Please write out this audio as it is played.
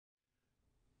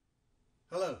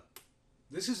Hello,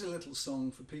 this is a little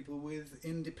song for people with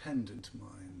independent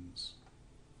minds.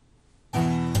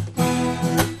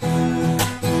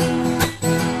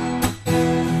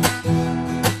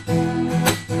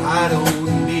 I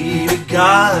don't need a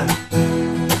God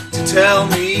to tell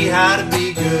me how to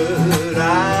be good.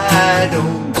 I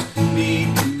don't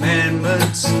need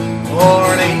commandments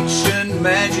or an ancient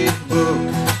magic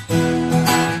book.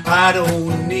 I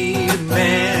don't need a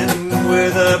man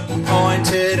with a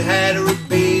pointed hat or a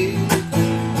beard,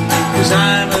 'cause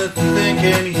I'm a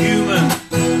thinking human,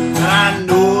 and I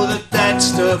know that that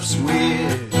stuff's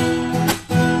weird.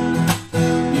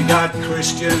 You got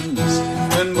Christians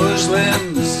and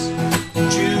Muslims,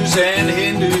 Jews and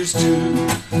Hindus too,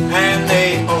 and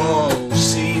they all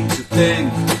seem to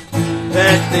think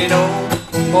that they know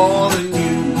more than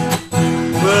you.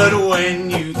 But when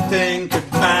you think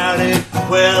about it,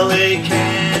 well, they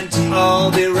can't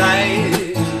all be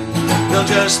right. They'll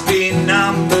just be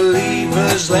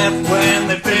non-believers left when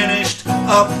they finished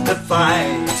up the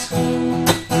fight.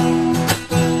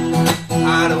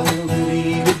 I don't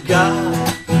need a God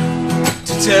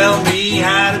to tell me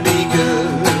how to be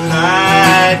good.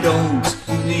 I don't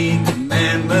need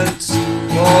commandments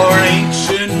or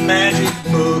ancient magic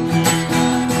book.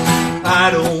 I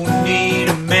don't need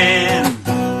a man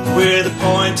with a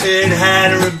pointed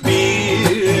hat or a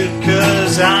beard,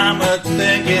 'cause I'm a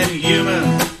thinking human,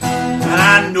 and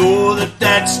I know that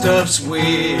that stuff's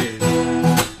weird.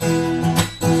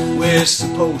 We're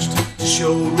supposed to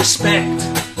show respect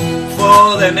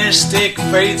for their mystic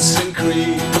faiths and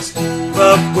creeds,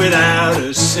 but without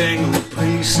a single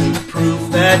piece of proof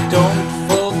that don't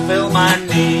fulfill my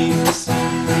needs.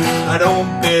 I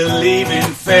don't believe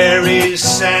in fairies,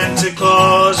 Santa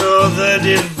Claus, or the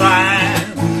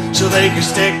divine, so they can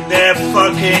stick their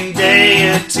fucking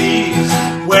deities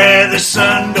where the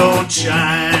sun don't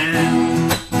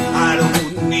shine. I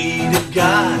don't need a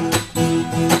God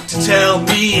to tell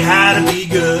me how to be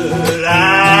good.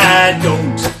 I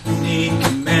don't need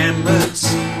commandments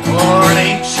or an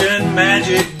ancient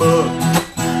magic book.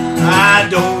 I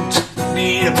don't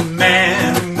need a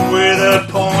man with a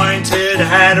pointed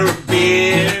hat or a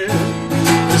beard,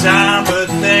 'cause I'm a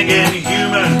thinking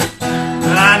human,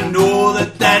 and I know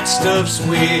that that stuff's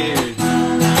weird.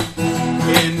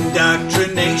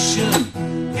 Indoctrination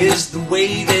is the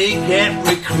way they get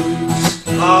recruits.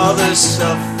 All the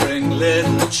suffering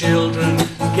little children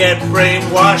get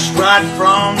brainwashed right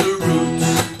from the roots.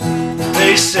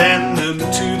 They send them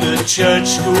to the church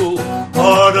school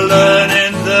or to learn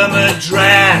in the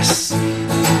madras,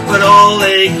 but all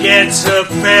they get's a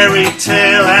fairy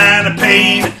tale and a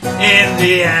pain in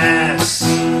the ass.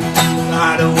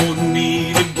 I don't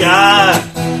need a God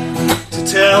to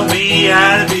tell me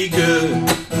how to be good.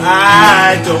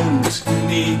 I don't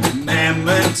need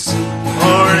commandments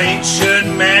or an ancient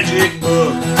magic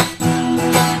book.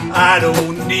 I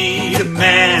don't need a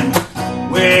man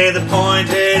with a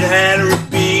pointed hat or a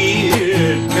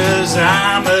beard, 'cause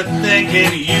I'm a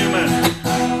thinking human,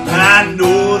 and I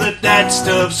know that that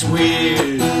stuff's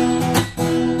weird.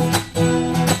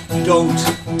 Don't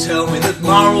tell me that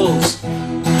morals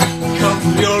come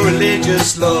from your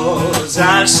religious laws.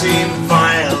 I've seen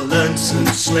violence and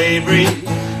slavery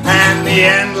and the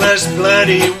endless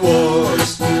bloody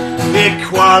wars.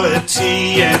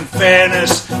 Equality and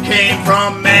fairness came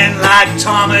from men like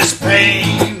Thomas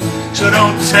Paine. So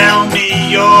don't tell me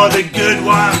you're the good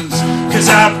ones, 'cause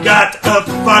I've got a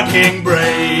fucking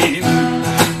brain.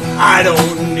 I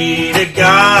don't need a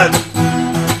God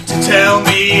to tell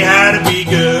me how to be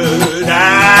good.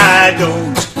 I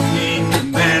don't need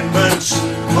commandments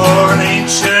or an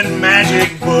ancient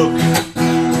magic book.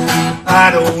 I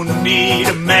don't need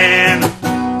a man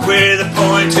with a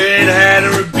pointed hat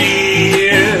or a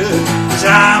beard, 'cause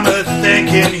I'm a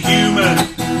thinking human,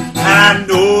 and I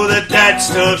know that that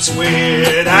stuff's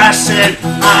weird. I said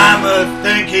I'm a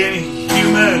thinking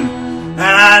human,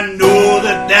 and I know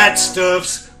that that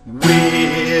stuff's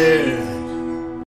weird.